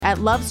at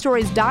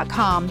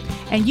lovestories.com,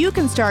 and you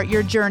can start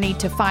your journey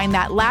to find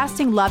that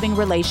lasting, loving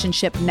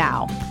relationship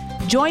now.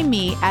 Join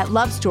me at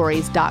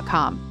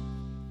lovestories.com.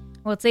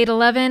 Well, it's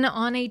 8:11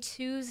 on a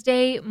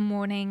Tuesday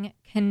morning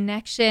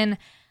connection.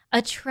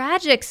 A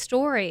tragic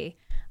story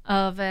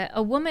of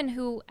a woman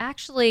who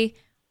actually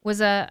was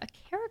a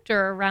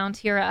character around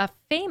here, a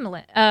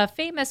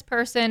famous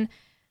person,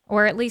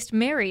 or at least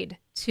married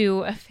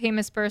to a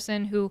famous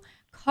person who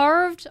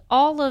carved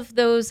all of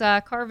those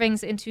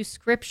carvings into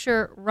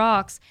scripture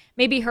rocks.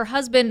 Maybe her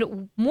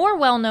husband more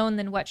well-known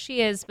than what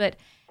she is, but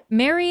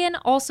Marion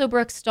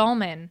Alsobrook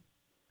Stallman,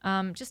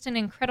 just an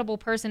incredible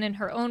person in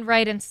her own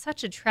right and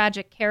such a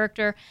tragic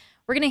character.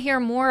 We're going to hear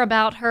more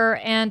about her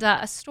and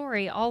a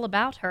story all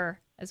about her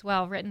as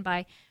well, written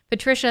by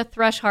Patricia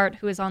Thrushhart,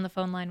 who is on the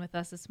phone line with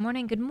us this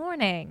morning. Good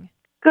morning.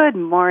 Good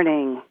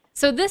morning.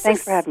 So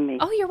Thanks for having me.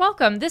 Oh, you're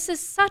welcome. This is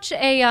such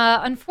a,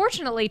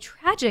 unfortunately,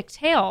 tragic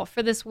tale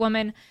for this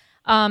woman.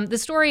 The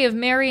story of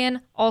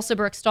Marion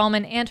Alsobrook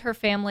Stallman and her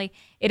family.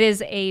 It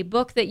is a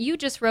book that you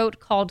just wrote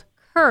called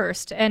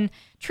Cursed, and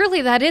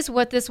truly that is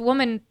what this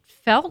woman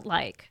felt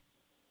like.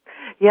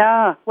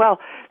 Yeah, well,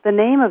 the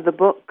name of the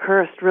book,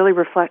 Cursed, really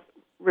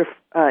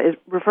it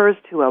refers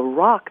to a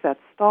rock that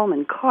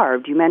Stallman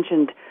carved. You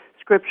mentioned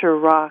Scripture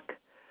Rock's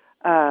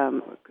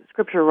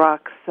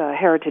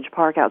Heritage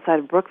Park outside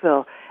of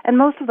Brookville, and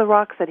most of the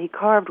rocks that he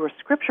carved were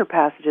scripture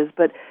passages,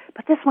 but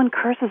this one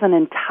curses an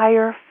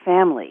entire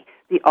family,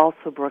 the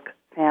Alsobrook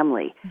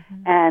family,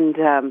 and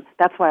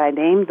that's why I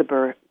named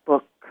the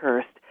book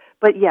Cursed.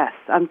 But yes,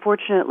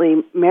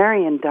 unfortunately,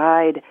 Marion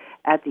died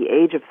at the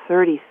age of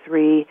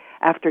 33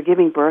 after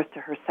giving birth to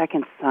her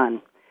second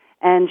son,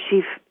 and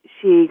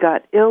she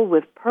got ill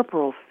with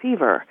puerperal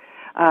fever,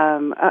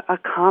 a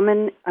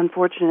common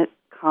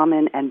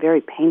and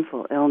very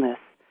painful illness.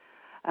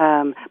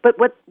 But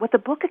what the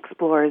book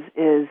explores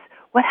is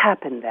what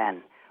happened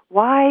then.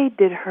 Why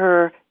did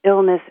her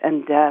illness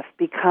and death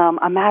become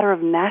a matter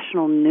of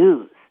national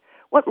news?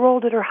 What role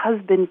did her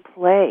husband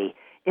play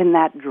in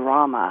that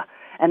drama?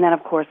 And then,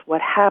 of course,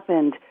 what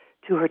happened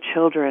to her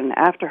children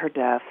after her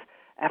death,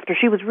 after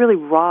she was really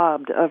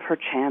robbed of her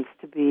chance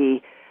to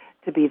be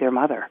their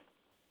mother?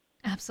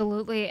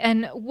 Absolutely.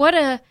 And what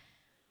a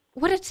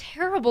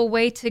terrible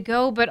way to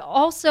go, but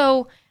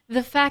also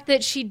the fact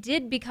that she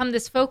did become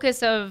this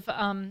focus of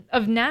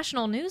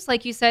national news,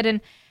 like you said,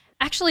 and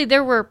actually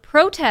there were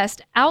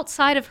protests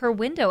outside of her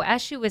window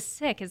as she was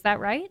sick. Is that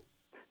right?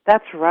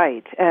 That's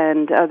right.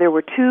 And there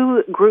were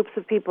two groups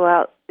of people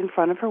out in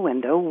front of her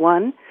window.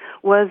 One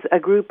was a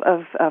group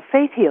of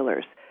faith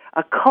healers,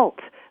 a cult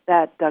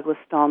that Douglas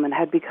Stallman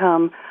had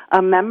become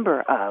a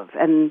member of,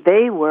 and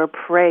they were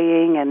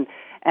praying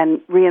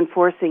and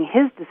reinforcing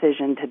his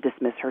decision to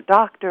dismiss her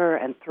doctor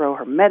and throw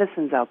her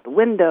medicines out the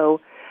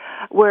window,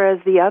 whereas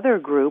the other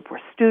group were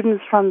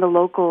students from the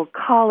local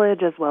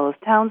college as well as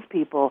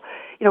townspeople,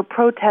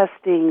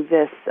 protesting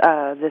this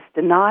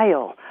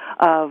denial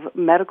of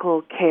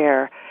medical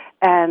care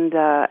and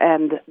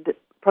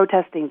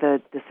protesting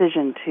the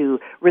decision to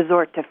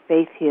resort to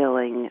faith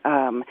healing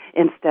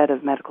instead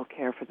of medical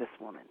care for this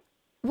woman.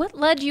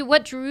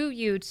 What drew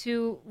you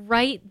to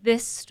write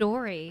this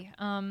story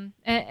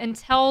and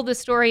tell the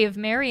story of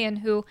Marion,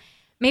 who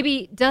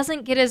maybe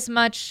doesn't get as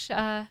much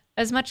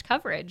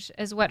coverage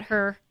as what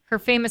her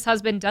famous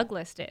husband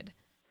Douglas did?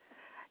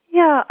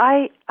 Yeah,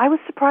 I was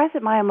surprised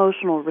at my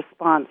emotional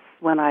response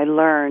when I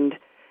learned,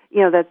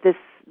 that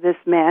this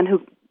man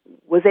who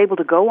was able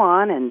to go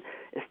on and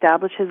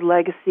establish his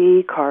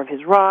legacy, carve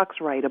his rocks,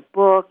 write a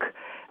book,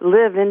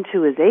 live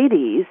into his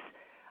 80s.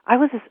 I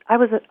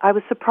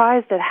was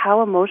surprised at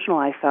how emotional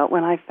I felt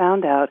when I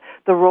found out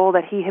the role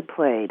that he had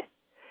played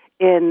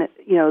in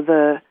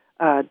the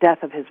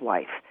death of his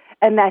wife,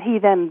 and that he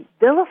then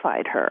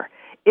vilified her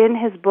in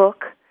his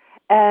book,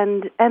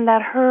 and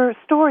that her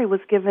story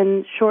was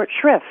given short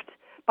shrift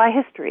by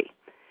history.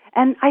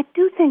 And I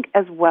do think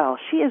as well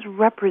she is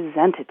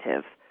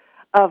representative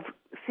of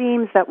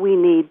themes that we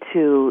need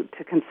to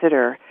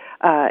consider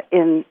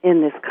in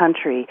this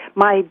country.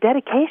 My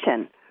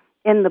dedication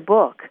in the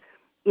book,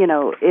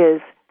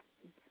 is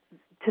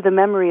to the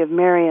memory of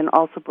Marion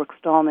Alsobrook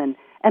Stallman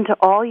and to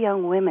all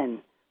young women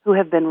who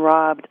have been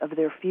robbed of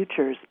their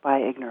futures by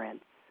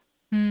ignorance.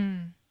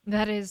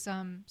 That is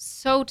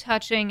so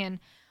touching, and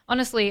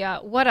honestly,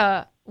 what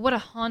a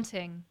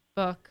haunting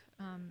book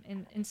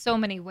in so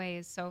many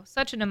ways. So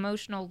such an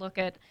emotional look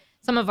at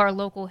some of our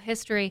local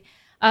history.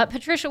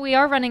 Patricia, we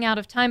are running out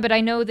of time, but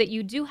I know that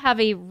you do have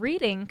a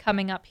reading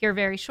coming up here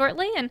very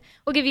shortly, and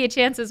we'll give you a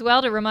chance as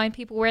well to remind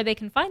people where they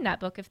can find that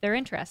book if they're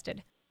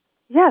interested.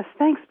 Yes,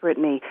 thanks,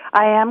 Brittany.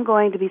 I am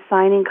going to be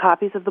signing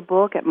copies of the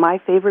book at my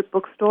favorite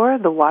bookstore,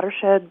 the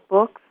Watershed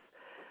Books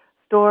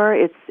Store.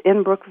 It's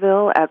in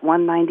Brookville at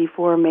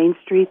 194 Main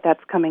Street.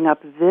 That's coming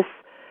up this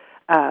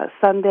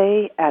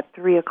Sunday at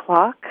 3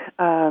 o'clock.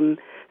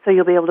 So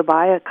you'll be able to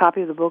buy a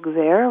copy of the book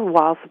there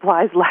while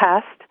supplies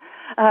last.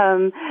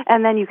 And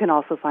then you can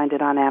also find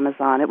it on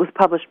Amazon. It was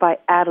published by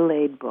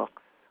Adelaide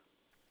Books.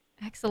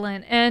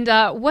 Excellent. And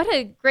what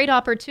a great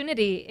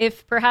opportunity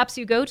if perhaps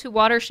you go to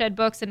Watershed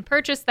Books and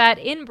purchase that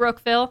in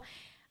Brookville,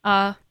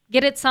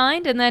 get it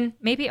signed, and then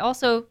maybe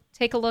also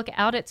take a look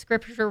out at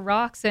Scripture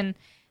Rocks and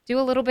do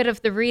a little bit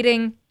of the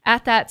reading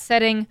at that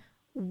setting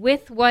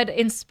with what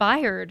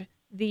inspired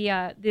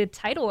the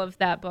title of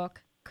that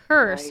book,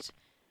 Cursed,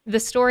 the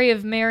story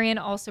of Marion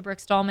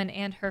Alsobrooke-Stallman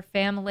and her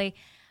family.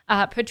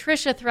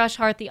 Patricia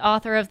Thrushart, the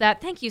author of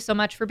that, thank you so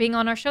much for being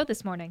on our show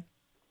this morning.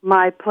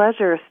 My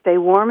pleasure. Stay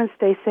warm and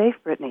stay safe,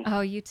 Brittany.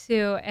 Oh, you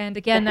too. And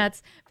again,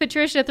 that's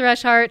Patricia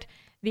Thrushart,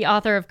 the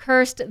author of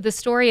Cursed, the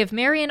story of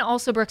Marion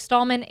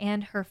Alsobrooke-Stallman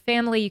and her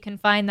family. You can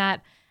find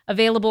that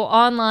available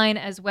online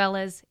as well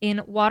as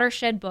in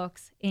Watershed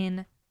Books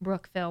in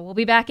Brookville. We'll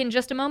be back in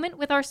just a moment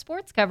with our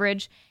sports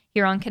coverage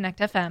here on Connect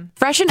FM.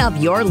 Freshen up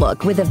your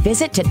look with a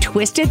visit to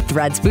Twisted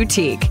Threads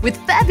Boutique. With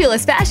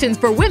fabulous fashions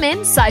for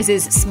women,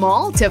 sizes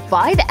small to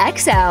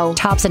 5XL.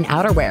 Tops and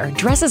outerwear,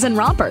 dresses and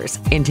rompers,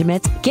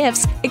 intimates,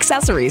 gifts,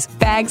 accessories,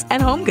 bags,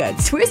 and home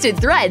goods. Twisted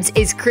Threads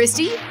is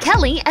Christy,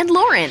 Kelly, and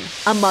Lauren,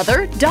 a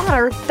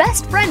mother-daughter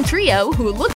best friend trio who look